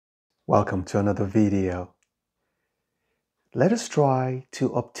Welcome to another video. Let us try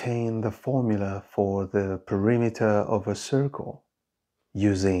to obtain the formula for the perimeter of a circle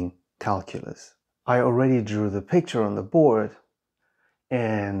using calculus. I already drew the picture on the board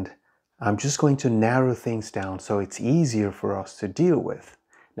and I'm just going to narrow things down so it's easier for us to deal with.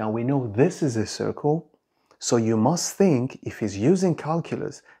 Now we know this is a circle, so you must think if he's using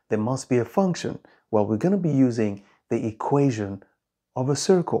calculus, there must be a function. Well, we're going to be using the equation of a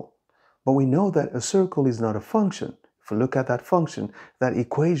circle. But we know that a circle is not a function. If we look at that function, that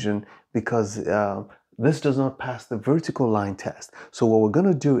equation, because this does not pass the vertical line test. So what we're going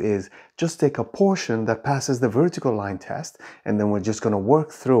to do is just take a portion that passes the vertical line test, and then we're just going to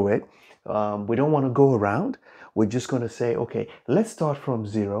work through it. We don't want to go around. We're just going to say, okay, let's start from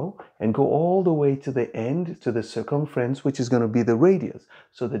 0 and go all the way to the end, to the circumference, which is going to be the radius.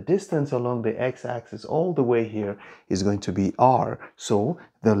 So the distance along the x-axis all the way here is going to be r. So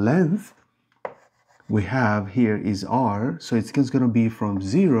the length we have here is r. So it's going to be from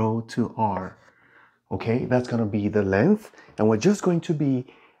 0 to r. Okay, that's going to be the length. And we're just going to be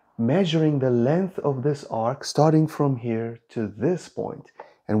measuring the length of this arc starting from here to this point.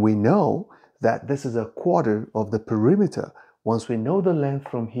 And we know that this is a quarter of the perimeter. Once we know the length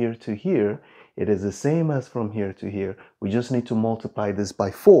from here to here, it is the same as from here to here. We just need to multiply this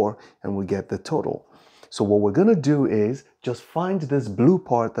by 4 and we get the total. So what we're going to do is just find this blue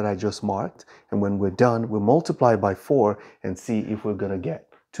part that I just marked, and when we're done, we'll multiply by 4 and see if we're going to get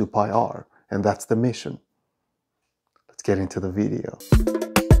 2 pi r. And that's the mission. Let's get into the video.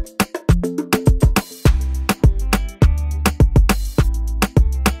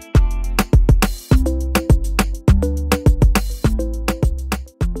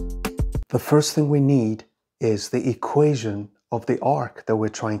 The first thing we need is the equation of the arc that we're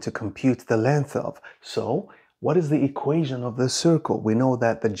trying to compute the length of. So, what is the equation of the circle? We know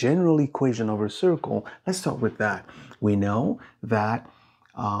that the general equation of a circle, let's start with that. We know that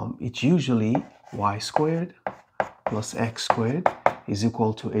it's usually y squared plus x squared is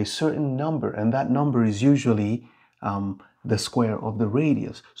equal to a certain number, and that number is usually the square of the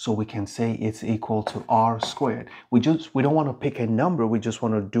radius. So we can say it's equal to r squared. We don't want to pick a number, we just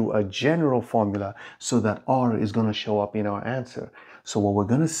want to do a general formula so that r is going to show up in our answer. So what we're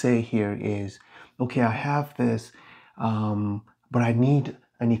going to say here is, okay, I have this, but I need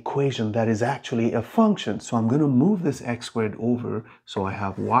an equation that is actually a function. So I'm going to move this x squared over, so I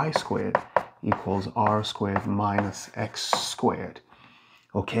have y squared equals r squared minus x squared.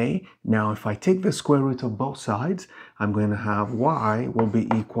 Okay, now if I take the square root of both sides, I'm going to have y will be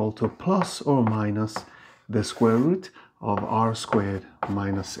equal to plus or minus the square root of r squared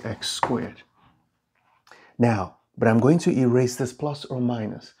minus x squared. Now, but I'm going to erase this plus or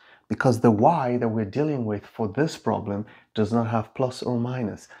minus because the y that we're dealing with for this problem does not have plus or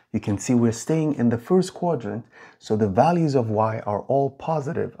minus. You can see we're staying in the first quadrant, so the values of y are all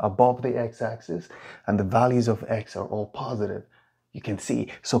positive above the x-axis, and the values of x are all positive. You can see,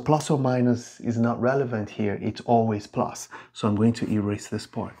 so plus or minus is not relevant here, it's always plus. So I'm going to erase this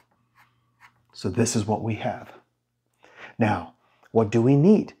part. So this is what we have. Now, what do we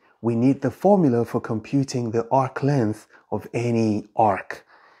need? We need the formula for computing the arc length of any arc.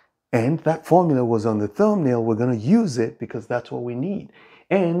 And that formula was on the thumbnail. We're going to use it because that's what we need.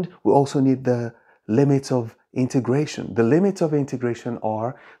 And we also need the limits of integration. The limits of integration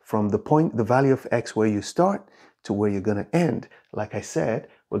are from the point, the value of x where you start to where you're going to end. Like I said,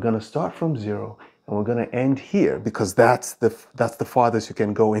 we're going to start from 0 and we're going to end here because that's the farthest you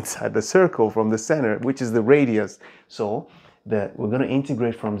can go inside the circle from the center, which is the radius. So we're going to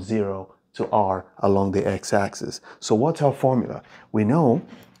integrate from 0 to r along the x-axis. So what's our formula? We know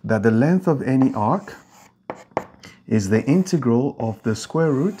that the length of any arc is the integral of the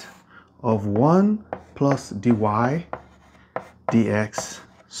square root of 1 plus dy dx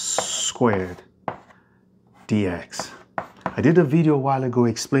squared dx. I did a video a while ago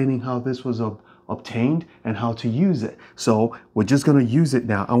explaining how this was obtained and how to use it. So we're just going to use it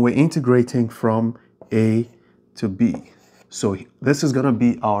now, and we're integrating from a to b. So this is going to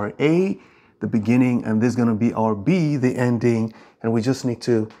be our a, the beginning, and this is going to be our b, the ending, and we just need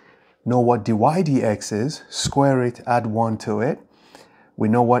to know what dy dx is, square it, add 1 to it. We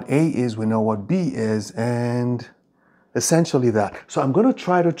know what a is, we know what b is, and essentially that. So I'm going to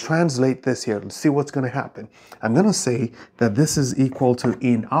try to translate this here. Let's see what's going to happen. I'm going to say that this is equal to,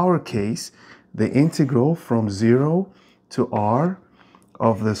 in our case, the integral from 0 to r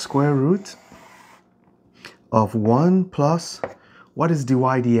of the square root of 1 plus, what is dy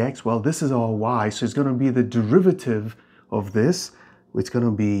dx? Well, this is our y, so it's going to be the derivative of this, which is going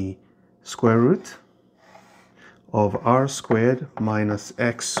to be square root of r squared minus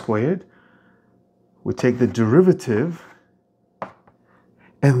x squared. We take the derivative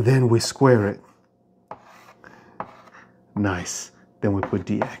and then we square it. Nice. Then we put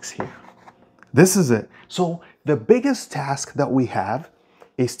dx here. This is it. So the biggest task that we have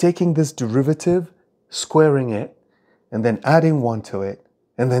is taking this derivative, squaring it, and then adding 1 to it,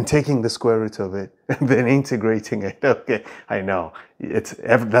 and then taking the square root of it, and then integrating it. Okay, I know.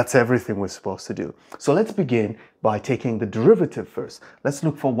 That's everything we're supposed to do. So let's begin by taking the derivative first. Let's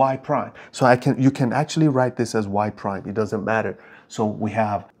look for y prime. So you can actually write this as y prime. It doesn't matter. So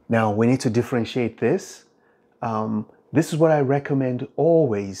now we need to differentiate this. This is what I recommend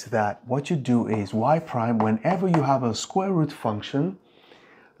always, that what you do is y prime, whenever you have a square root function,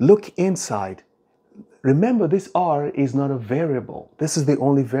 look inside. Remember, this r is not a variable. This is the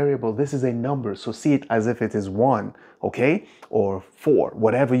only variable. This is a number. So see it as if it is 1, okay? Or 4,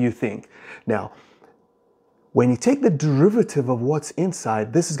 whatever you think. Now, when you take the derivative of what's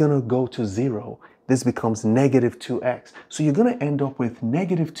inside, this is going to go to 0. This becomes negative 2x. So you're going to end up with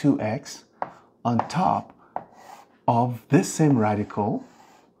negative 2x on top of this same radical,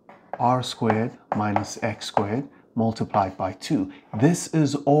 r squared minus x squared multiplied by 2. This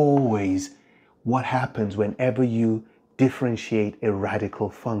is always what happens whenever you differentiate a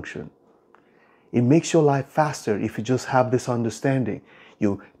radical function. It makes your life faster if you just have this understanding.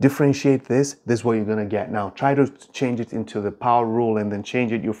 You differentiate this is what you're going to get. Now try to change it into the power rule and then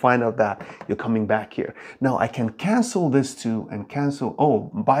change it. You'll find out that you're coming back here. Now I can cancel this 2 and cancel, oh,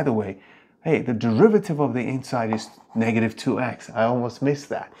 by the way, hey, the derivative of the inside is negative 2x. I almost missed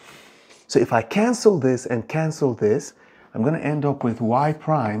that. So if I cancel this and cancel this, I'm going to end up with y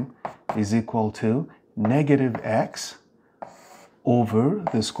prime is equal to negative x over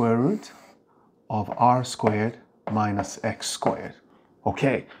the square root of r squared minus x squared.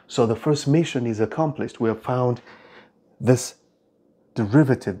 Okay, so the first mission is accomplished. We have found this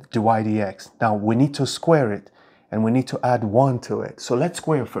derivative, dy dx. Now we need to square it and we need to add 1 to it. So let's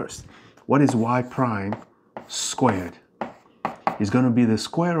square first. What is y prime squared? It's going to be the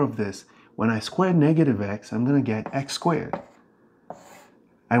square of this. When I square negative x, I'm going to get x squared.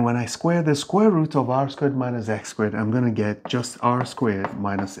 And when I square the square root of r squared minus x squared, I'm going to get just r squared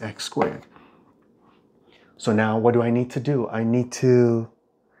minus x squared. So now what do I need to do? I need to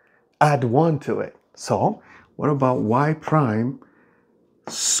add 1 to it. So what about y prime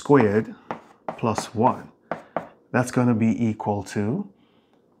squared plus 1? That's going to be equal to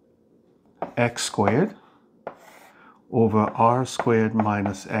x squared over r squared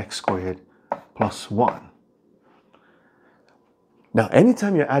minus x squared plus 1. Now,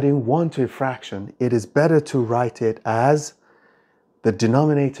 anytime you're adding 1 to a fraction, it is better to write it as the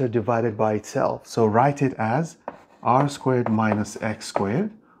denominator divided by itself. So write it as r squared minus x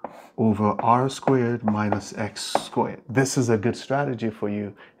squared over r squared minus x squared. This is a good strategy for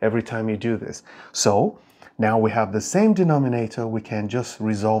you every time you do this. So now we have the same denominator. We can just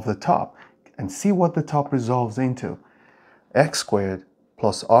resolve the top and see what the top resolves into. X squared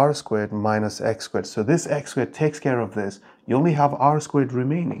plus r squared minus x squared. So this x squared takes care of this. You only have r squared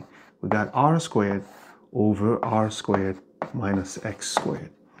remaining. We got r squared over r squared minus x squared.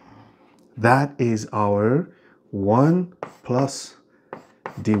 That is our 1 plus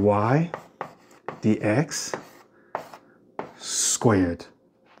dy dx squared.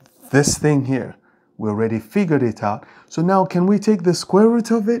 This thing here, we already figured it out. So now can we take the square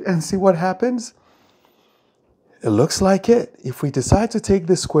root of it and see what happens? It looks like it. If we decide to take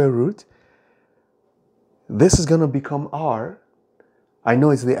the square root, this is going to become r. I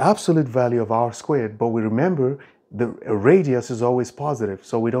know it's the absolute value of r squared, but we remember the radius is always positive,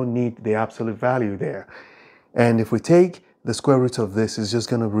 so we don't need the absolute value there. And if we take the square root of this, it's just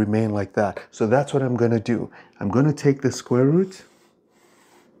going to remain like that. So that's what I'm going to do. I'm going to take the square root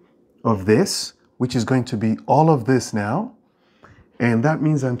of this, which is going to be all of this now. And that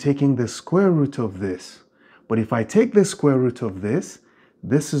means I'm taking the square root of this. But if I take the square root of this,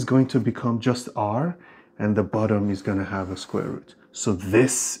 this is going to become just r, and the bottom is going to have a square root. So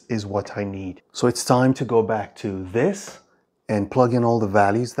this is what I need. So it's time to go back to this and plug in all the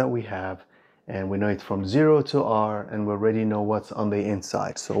values that we have. And we know it's from 0 to r, and we already know what's on the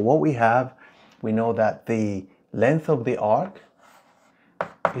inside. So what we have, we know that the length of the arc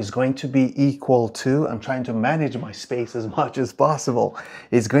is going to be equal to, I'm trying to manage my space as much as possible,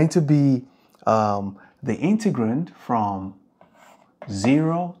 it's going to be the integrand from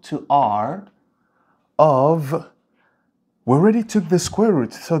 0 to r of, we already took the square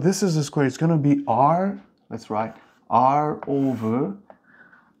root, so this is the square, it's going to be r, let's write r over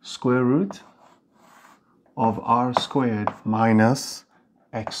square root of r squared minus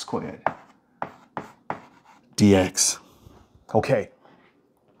x squared. dx. Okay.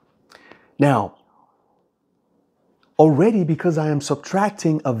 Now, already because I am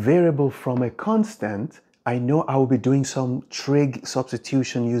subtracting a variable from a constant, I know I will be doing some trig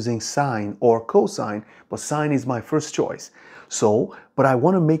substitution using sine or cosine, but sine is my first choice. So, but I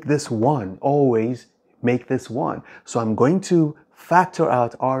want to make this 1, always make this 1. So I'm going to factor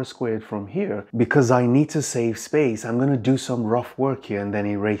out r squared from here because I need to save space. I'm going to do some rough work here and then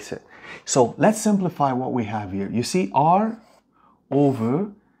erase it. So let's simplify what we have here. You see r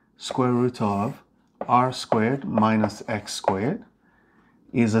over square root of r squared minus x squared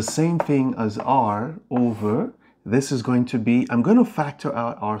is the same thing as r over, this is going to be, I'm going to factor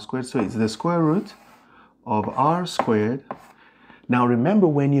out r squared, so it's the square root of r squared. Now remember,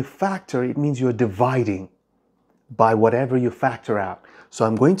 when you factor, it means you're dividing by whatever you factor out. So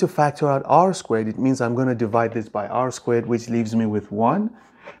I'm going to factor out r squared, it means I'm going to divide this by r squared, which leaves me with 1.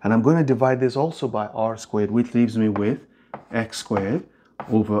 And I'm going to divide this also by r squared, which leaves me with x squared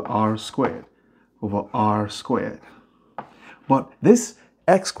over r squared. Over r squared. But this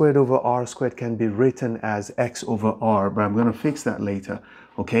x squared over r squared can be written as x over r, but I'm going to fix that later.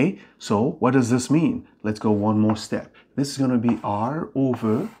 Okay, so what does this mean? Let's go one more step. This is going to be r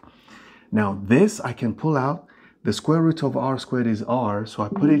over, now this I can pull out, the square root of r squared is r, so I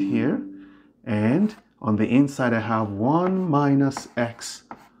put it here, and on the inside I have 1 minus x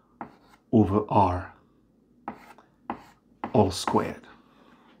over r all squared.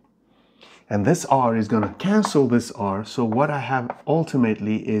 And this r is going to cancel this r. So what I have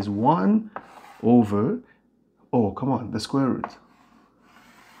ultimately is 1 over, oh, come on, the square root.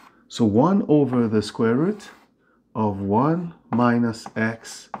 So 1 over the square root of 1 minus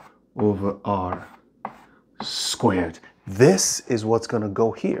x over r squared. This is what's going to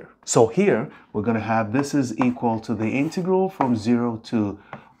go here. So here we're going to have, this is equal to the integral from 0 to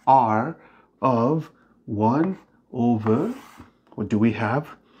r of 1 over, what do we have?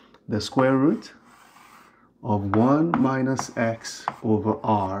 The square root of 1 minus x over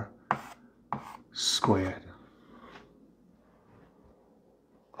r squared.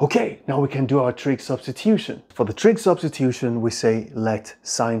 Okay, now we can do our trig substitution. For the trig substitution, we say let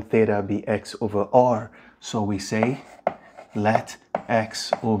sine theta be x over r. So we say let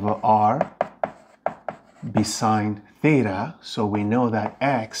x over r be sine theta. So we know that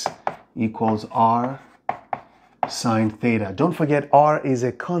x equals r sine theta. Don't forget, r is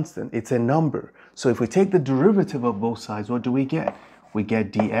a constant, it's a number. So if we take the derivative of both sides, what do we get? We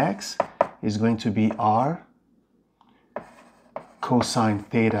get dx is going to be r cosine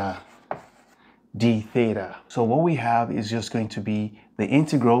theta d theta. So what we have is just going to be the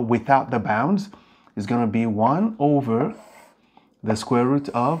integral without the bounds is going to be 1 over the square root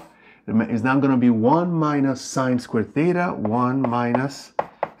of, is now going to be 1 minus sine squared theta, 1 minus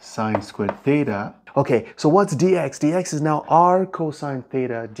sine squared theta. Okay, so what's dx? Dx is now r cosine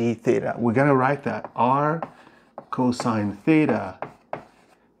theta d theta. We're going to write that r cosine theta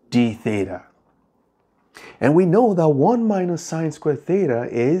d theta. And we know that 1 minus sine squared theta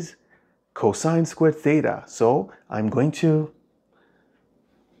is cosine squared theta. So I'm going to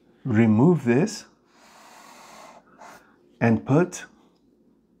remove this and put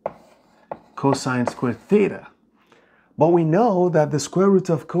cosine squared theta. But we know that the square root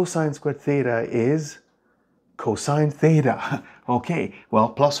of cosine squared theta is cosine theta. Okay, well,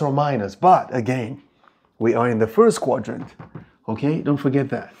 plus or minus, but again, we are in the first quadrant. Okay, don't forget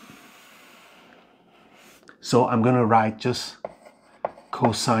that. So I'm going to write just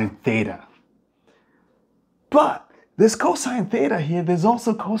cosine theta. But this cosine theta here, there's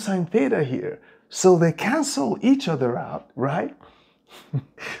also cosine theta here. So they cancel each other out, right?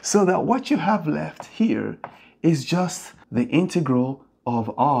 So that what you have left here is just the integral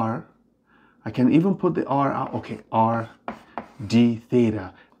of r. I can even put the r out. Okay, r d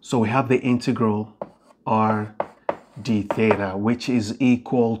theta. So we have the integral r d theta, which is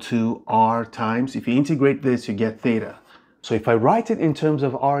equal to r times, if you integrate this, you get theta. So if I write it in terms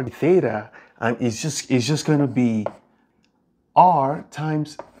of r d theta, it's just going to be r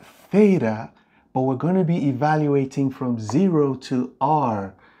times theta, but we're going to be evaluating from 0 to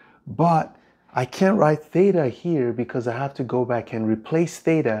r. But I can't write theta here because I have to go back and replace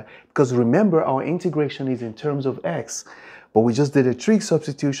theta, because remember our integration is in terms of x, but we just did a trig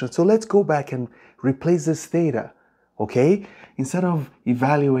substitution. So let's go back and replace this theta, okay? Instead of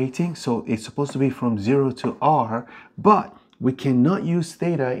evaluating, so it's supposed to be from 0 to r, but we cannot use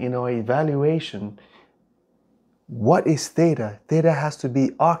theta in our evaluation. What is theta? Theta has to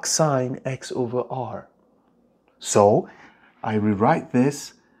be arc sine x over r. So I rewrite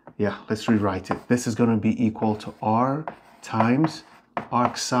this. Yeah, let's rewrite it. This is going to be equal to r times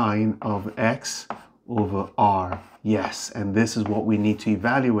arc sine of x over r. Yes, and this is what we need to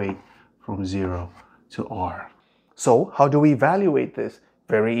evaluate from 0 to r. So how do we evaluate this?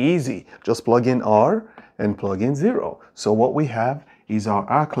 Very easy. Just plug in r and plug in 0. So what we have is our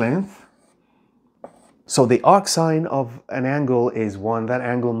arc length. So the arc sine of an angle is 1. That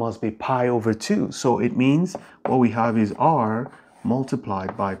angle must be pi over 2. So it means what we have is r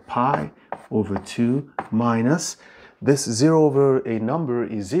multiplied by pi over 2 minus this 0 over a number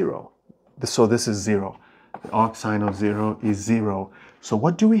is 0. So this is 0. The arc sine of 0 is 0. So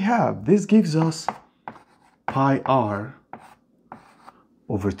what do we have? This gives us pi r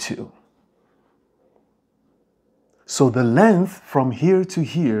over 2. So the length from here to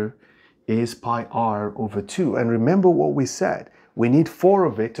here is pi r over 2. And remember what we said. We need 4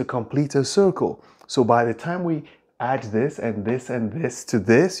 of it to complete a circle. So by the time we add this and this and this to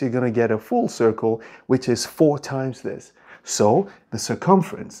this, you're going to get a full circle, which is 4 times this. So the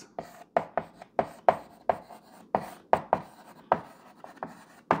circumference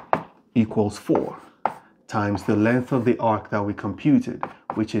equals 4 times the length of the arc that we computed,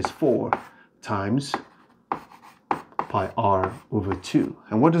 which is 4 times pi r over 2.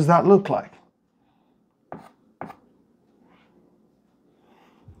 And what does that look like?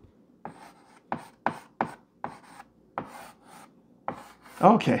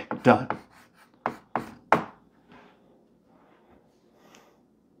 Okay, done.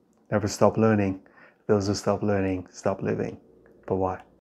 Never stop learning. Those who stop learning, stop living. Bye-bye.